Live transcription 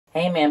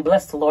Amen.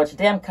 Bless the Lord.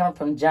 Today I'm coming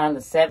from John, the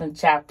 7th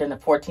chapter and the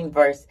 14th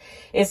verse.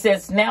 It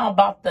says, now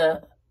about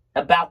the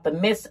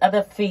midst of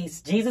the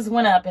feast, Jesus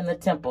went up in the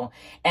temple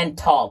and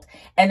taught.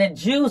 And the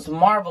Jews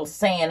marveled,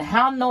 saying,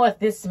 how knoweth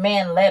this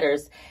man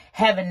letters,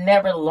 having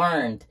never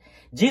learned?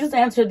 Jesus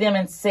answered them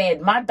and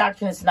said, my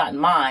doctrine is not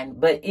mine,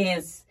 but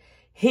is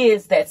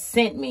his that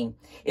sent me.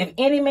 If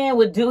any man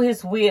would do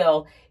his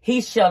will,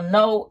 he shall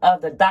know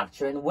of the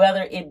doctrine,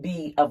 whether it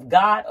be of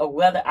God or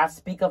whether I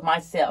speak of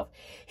myself.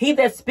 He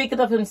that speaketh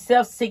of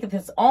himself seeketh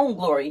his own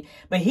glory,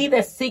 but he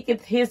that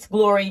seeketh his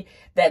glory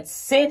that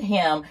sent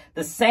him,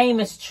 the same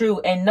is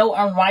true, and no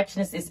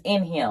unrighteousness is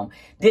in him.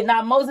 Did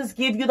not Moses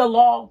give you the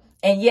law?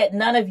 And yet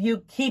none of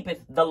you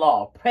keepeth the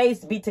law.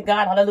 Praise be to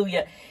God.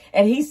 Hallelujah.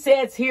 And he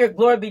says here,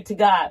 glory be to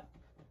God,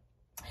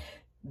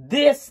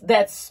 this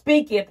that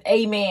speaketh,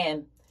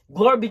 amen,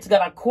 glory be to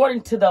God,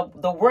 according to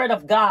the word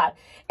of God,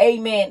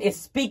 amen, is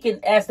speaking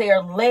as they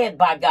are led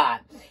by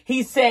God.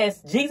 He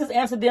says, Jesus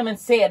answered them and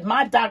said,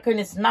 my doctrine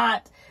is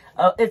not,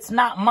 it's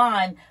not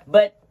mine,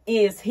 but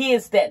is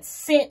his that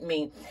sent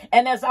me.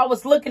 And as I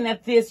was looking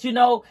at this,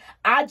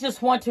 I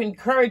just want to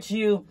encourage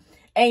you,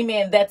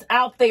 amen, that's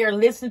out there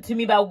listening to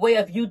me by way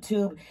of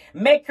YouTube.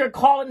 Make your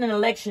calling and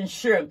election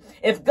sure.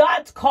 If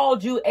God's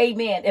called you,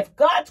 amen, if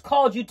God's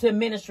called you to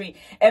ministry,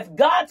 if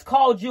God's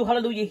called you,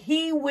 hallelujah,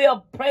 he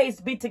will,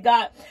 praise be to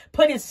God,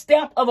 put his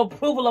stamp of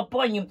approval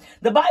upon you.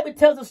 The Bible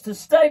tells us to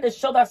study to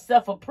show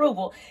thyself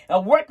approval.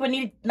 A workman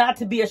need not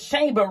to be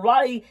ashamed, but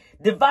rightly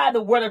divide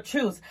the word of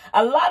truth.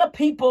 A lot of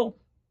people,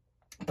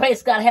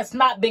 praise God, has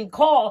not been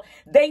called.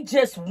 They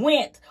just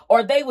went,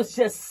 or they was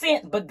just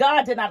sent, but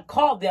God did not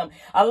call them.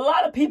 A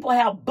lot of people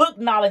have book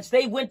knowledge.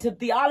 They went to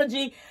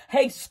theology,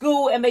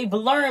 school, and they've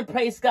learned,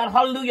 praise God,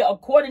 hallelujah,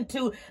 according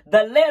to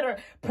the letter,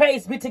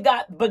 praise be to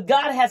God, but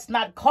God has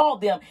not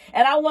called them.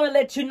 And I want to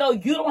let you know,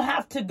 you don't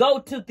have to go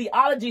to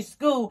theology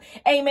school,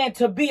 amen,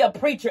 to be a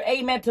preacher,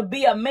 amen, to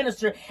be a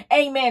minister,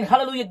 amen,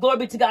 hallelujah, glory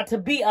be to God, to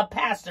be a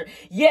pastor.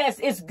 Yes,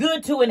 it's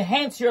good to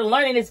enhance your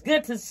learning. It's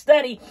good to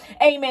study,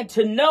 amen,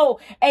 to know,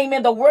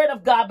 amen, the word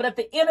of God. But at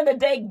the end of the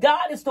day,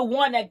 God is the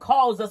one that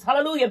calls us.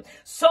 Hallelujah.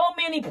 So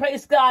many,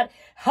 praise God.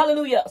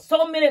 Hallelujah.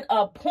 So many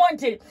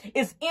appointed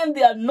is in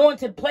the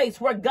anointed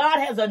place where God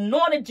has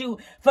anointed you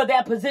for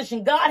that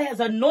position. God has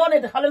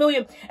anointed,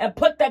 hallelujah, and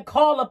put that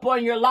call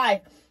upon your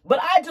life. But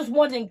I just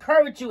want to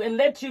encourage you and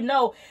let you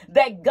know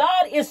that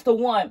God is the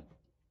one.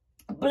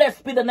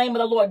 Blessed be the name of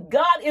the Lord.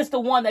 God is the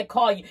one that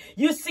called you.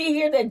 You see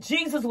here that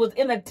Jesus was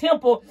in the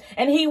temple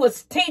and he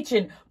was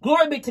teaching.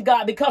 Glory be to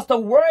God, because the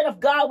word of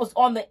God was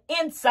on the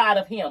inside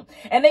of him.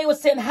 And they were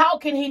saying, how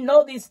can he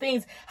know these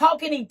things? How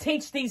can he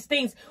teach these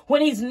things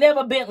when he's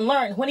never been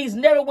learned, when he's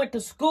never went to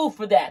school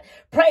for that?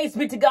 Praise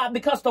be to God,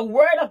 because the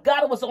word of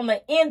God was on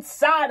the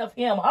inside of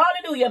him.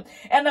 Hallelujah.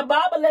 And the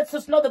Bible lets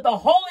us know that the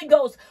Holy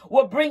Ghost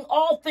will bring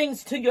all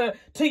things to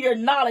your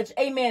knowledge.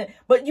 Amen.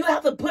 But you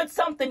have to put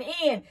something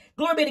in.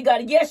 Glory be to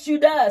God. Yes, you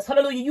does.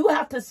 Hallelujah. You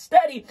have to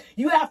study.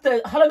 You have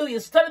to,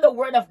 hallelujah, study the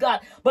word of God.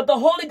 But the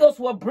Holy Ghost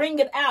will bring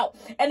it out.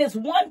 And it's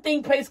one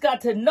thing, praise God,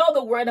 to know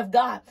the word of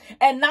God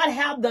and not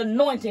have the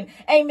anointing.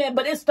 Amen.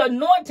 But it's the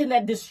anointing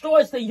that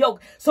destroys the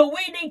yoke. So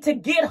we need to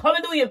get,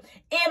 hallelujah,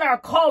 in our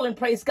calling,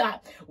 praise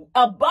God.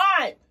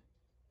 Abide,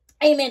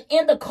 amen,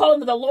 in the calling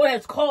that the Lord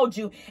has called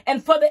you,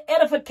 and for the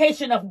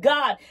edification of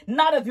God,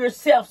 not of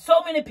yourself.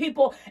 So many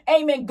people,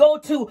 amen, go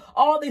to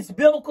all these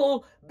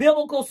biblical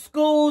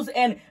schools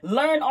and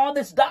learn all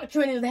this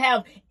doctrine and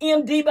have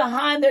MD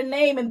behind their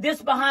name and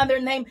this behind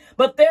their name,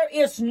 but there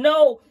is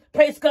no,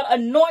 praise God,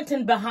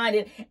 anointing behind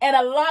it. And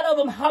a lot of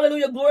them,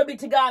 hallelujah, glory be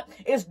to God,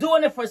 is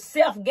doing it for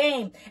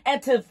self-gain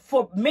and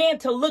for men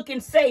to look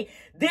and say,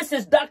 this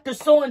is Dr.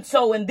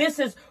 So-and-so, and this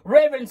is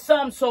Reverend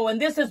so-and-so,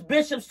 and this is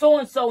Bishop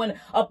so-and-so, and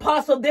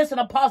Apostle this and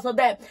Apostle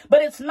that.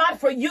 But it's not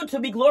for you to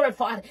be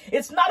glorified.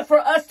 It's not for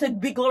us to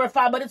be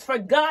glorified, but it's for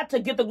God to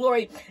get the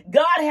glory.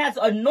 God has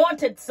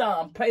anointed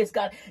some, praise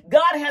God.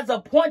 God has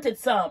appointed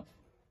some.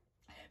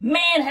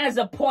 Man has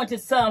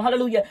appointed some,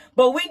 hallelujah.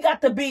 But we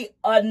got to be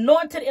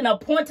anointed and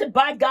appointed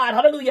by God,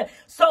 hallelujah,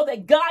 so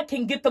that God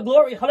can get the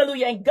glory,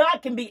 hallelujah, and God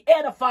can be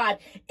edified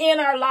in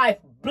our life.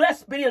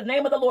 Blessed be the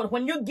name of the Lord.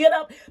 When you get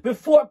up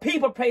before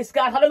people, praise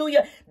God,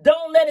 hallelujah,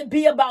 don't let it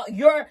be about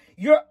your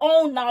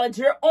own knowledge,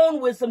 your own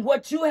wisdom,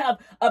 what you have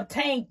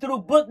obtained through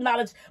book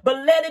knowledge, but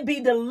let it be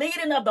the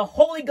leading of the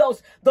Holy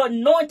Ghost, the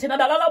anointing of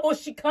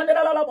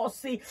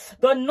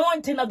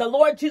the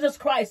Lord Jesus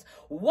Christ.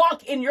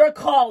 Walk in your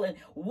calling.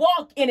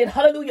 Walk in it,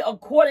 hallelujah,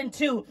 according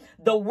to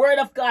the word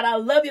of God. I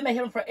love you. May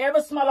heaven forever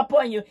smile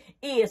upon you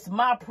is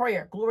my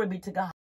prayer. Glory be to God.